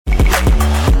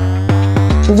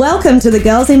Welcome to the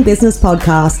Girls in Business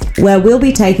podcast, where we'll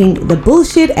be taking the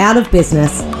bullshit out of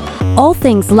business. All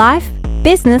things life,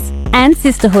 business, and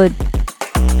sisterhood.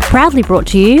 Proudly brought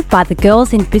to you by the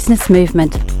Girls in Business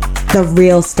movement. The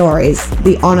real stories,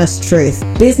 the honest truth,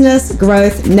 business,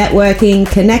 growth, networking,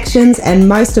 connections, and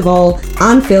most of all,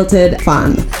 unfiltered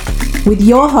fun. With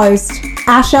your host,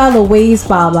 Asha Louise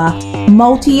Barber,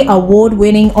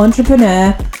 multi-award-winning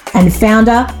entrepreneur and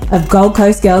founder of Gold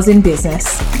Coast Girls in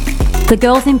Business. The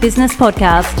Girls in Business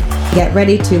podcast. Get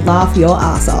ready to laugh your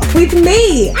ass off with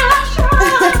me,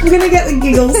 Asha! I'm going to get the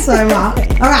giggles so much.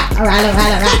 All right.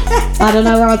 I don't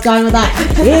know where I was going with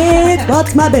that.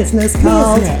 What's my business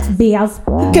called? Beers.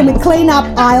 Can we clean up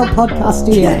aisle podcast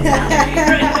studio?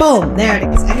 Boom, there it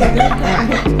is.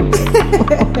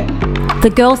 The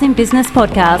Girls in Business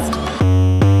podcast.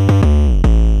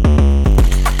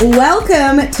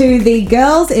 Welcome to the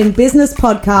Girls in Business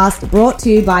podcast, brought to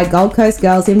you by Gold Coast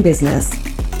Girls in Business.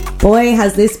 Boy,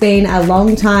 has this been a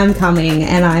long time coming,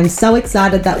 and I'm so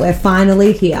excited that we're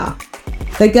finally here.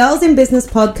 The Girls in Business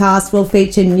podcast will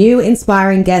feature new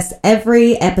inspiring guests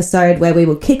every episode, where we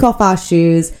will kick off our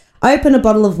shoes, open a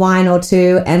bottle of wine or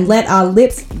two, and let our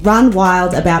lips run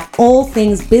wild about all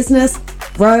things business,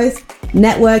 growth,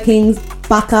 networking,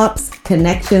 fuck-ups,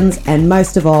 connections, and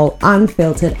most of all,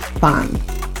 unfiltered fun.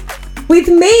 With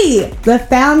me, the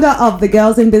founder of the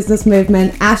Girls in Business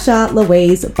movement, Asha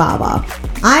Louise Barber.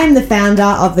 I am the founder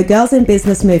of the Girls in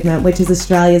Business movement, which is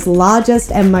Australia's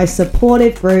largest and most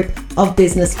supportive group of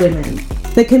business women.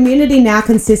 The community now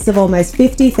consists of almost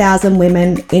 50,000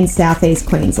 women in southeast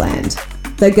Queensland.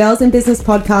 The Girls in Business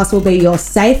podcast will be your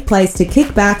safe place to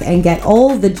kick back and get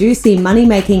all the juicy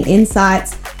money-making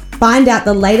insights, find out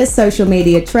the latest social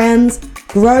media trends,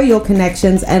 grow your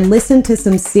connections, and listen to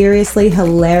some seriously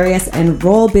hilarious and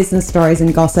raw business stories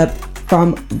and gossip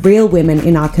from real women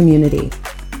in our community.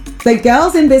 The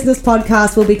Girls in Business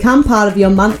podcast will become part of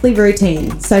your monthly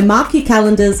routine, so mark your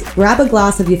calendars, grab a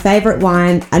glass of your favourite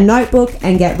wine, a notebook,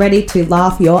 and get ready to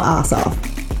laugh your ass off.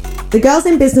 The Girls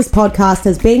in Business podcast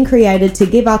has been created to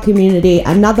give our community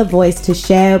another voice to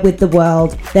share with the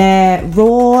world their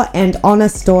raw and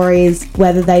honest stories,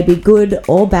 whether they be good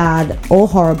or bad or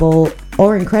horrible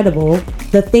or incredible.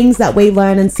 The things that we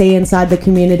learn and see inside the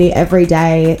community every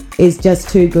day is just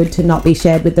too good to not be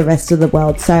shared with the rest of the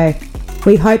world. So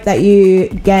we hope that you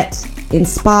get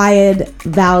inspired,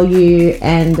 value,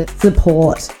 and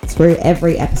support through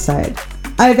every episode.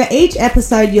 Over each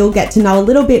episode, you'll get to know a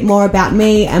little bit more about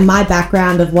me and my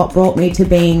background of what brought me to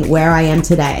being where I am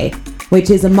today, which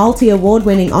is a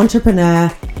multi-award-winning entrepreneur,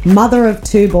 mother of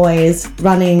 2 boys,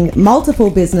 running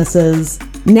multiple businesses,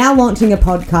 now launching a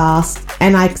podcast.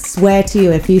 And I swear to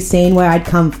you, if you've seen where I'd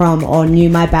come from or knew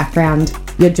my background,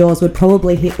 your jaws would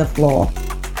probably hit the floor.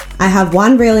 I have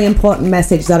one really important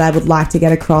message that I would like to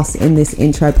get across in this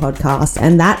intro podcast,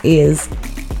 and that is,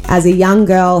 as a young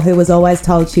girl who was always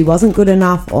told she wasn't good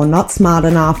enough or not smart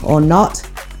enough or not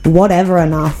whatever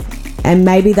enough, and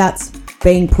maybe that's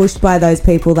being pushed by those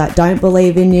people that don't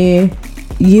believe in you,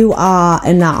 you are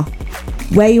enough.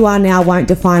 Where you are now won't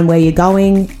define where you're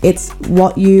going. It's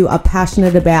what you are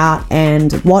passionate about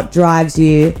and what drives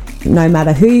you, no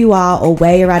matter who you are or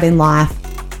where you're at in life.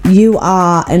 You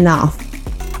are enough.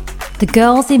 The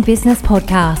Girls in Business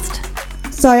podcast.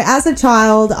 So as a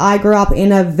child, I grew up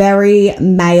in a very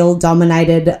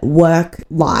male-dominated work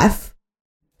life.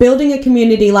 Building a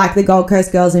community like the Gold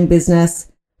Coast Girls in Business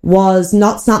was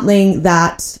not something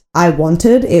that I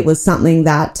wanted. It was something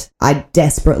that I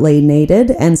desperately needed,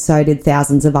 and so did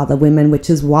thousands of other women, which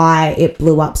is why it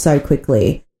blew up so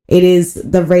quickly. It is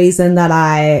the reason that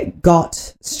I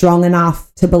got strong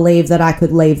enough to believe that I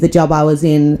could leave the job I was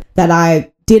in, that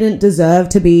I didn't deserve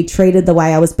to be treated the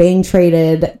way I was being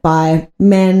treated by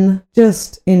men,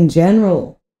 just in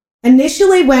general.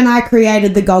 Initially, when I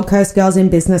created the Gold Coast Girls in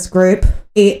Business group,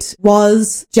 it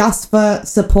was just for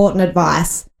support and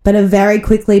advice. But it very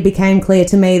quickly became clear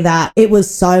to me that it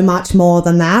was so much more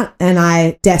than that, and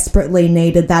I desperately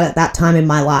needed that at that time in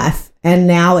my life. And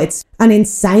now it's an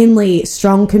insanely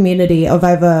strong community of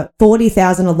over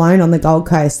 40,000 alone on the Gold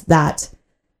Coast that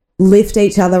lift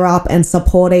each other up and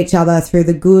support each other through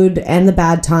the good and the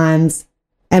bad times.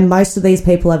 And most of these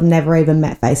people have never even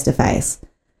met face to face.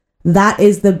 That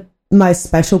is the most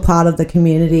special part of the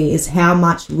community, is how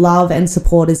much love and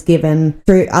support is given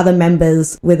through other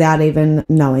members without even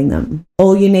knowing them.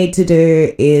 All you need to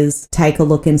do is take a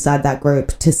look inside that group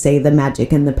to see the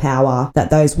magic and the power that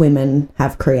those women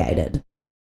have created.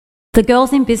 The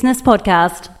Girls in Business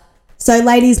podcast. So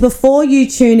ladies, before you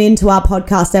tune into our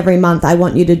podcast every month, I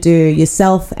want you to do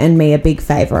yourself and me a big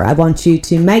favor. I want you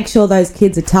to make sure those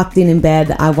kids are tucked in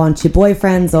bed. I want your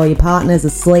boyfriends or your partners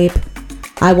asleep.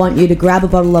 I want you to grab a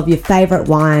bottle of your favorite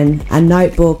wine, a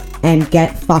notebook, and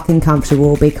get fucking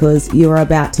comfortable, because you are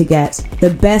about to get the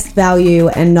best value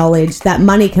and knowledge that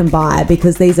money can buy,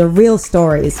 because these are real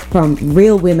stories from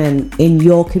real women in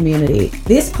your community.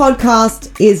 This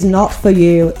podcast is not for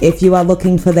you if you are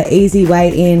looking for the easy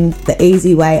way in, the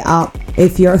easy way up,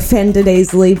 if you're offended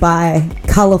easily by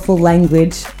colourful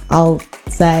language, I'll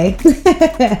say.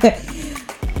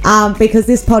 Because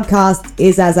this podcast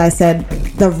is, as I said,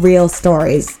 the real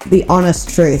stories, the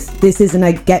honest truth. This isn't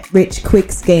a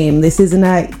get-rich-quick scheme. This isn't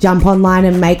a jump online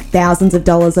and make thousands of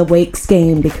dollars a week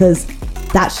scheme, because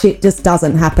that shit just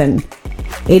doesn't happen.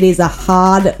 It is a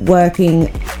hard-working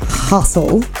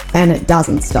hustle, and it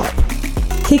doesn't stop.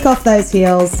 Kick off those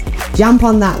heels, jump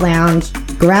on that lounge,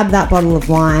 grab that bottle of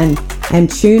wine, and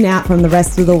tune out from the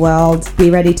rest of the world. Be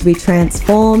ready to be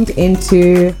transformed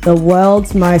into the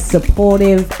world's most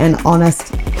supportive and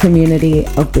honest community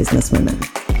of businesswomen.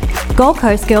 Gold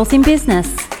Coast Girls in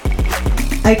Business.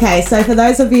 Okay, so for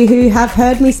those of you who have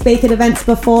heard me speak at events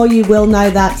before, you will know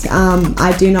that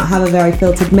I do not have a very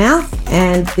filtered mouth,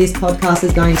 and this podcast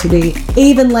is going to be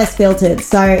even less filtered.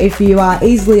 So if you are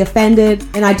easily offended,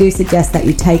 then I do suggest that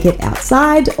you take it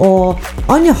outside or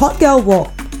on your hot girl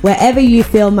walk, wherever you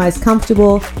feel most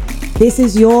comfortable. This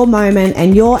is your moment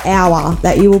and your hour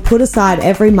that you will put aside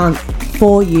every month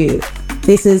for you.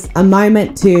 This is a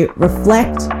moment to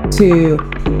reflect, to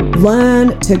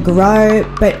learn, to grow,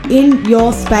 but in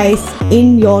your space,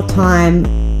 in your time,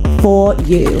 for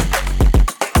you.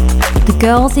 The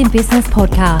Girls in Business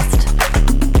podcast.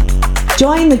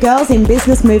 Join the Girls in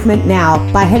Business movement now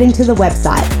by heading to the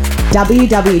website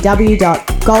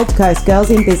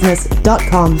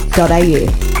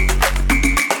www.goldcoastgirlsinbusiness.com.au.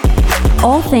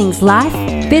 All things life,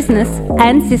 business,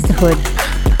 and sisterhood.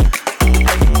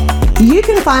 You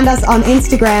can find us on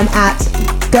Instagram at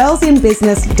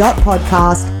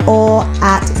girlsinbusiness.podcast or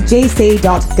at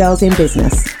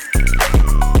gc.girlsinbusiness.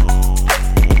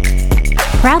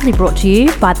 Proudly brought to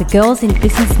you by the Girls in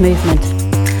Business movement.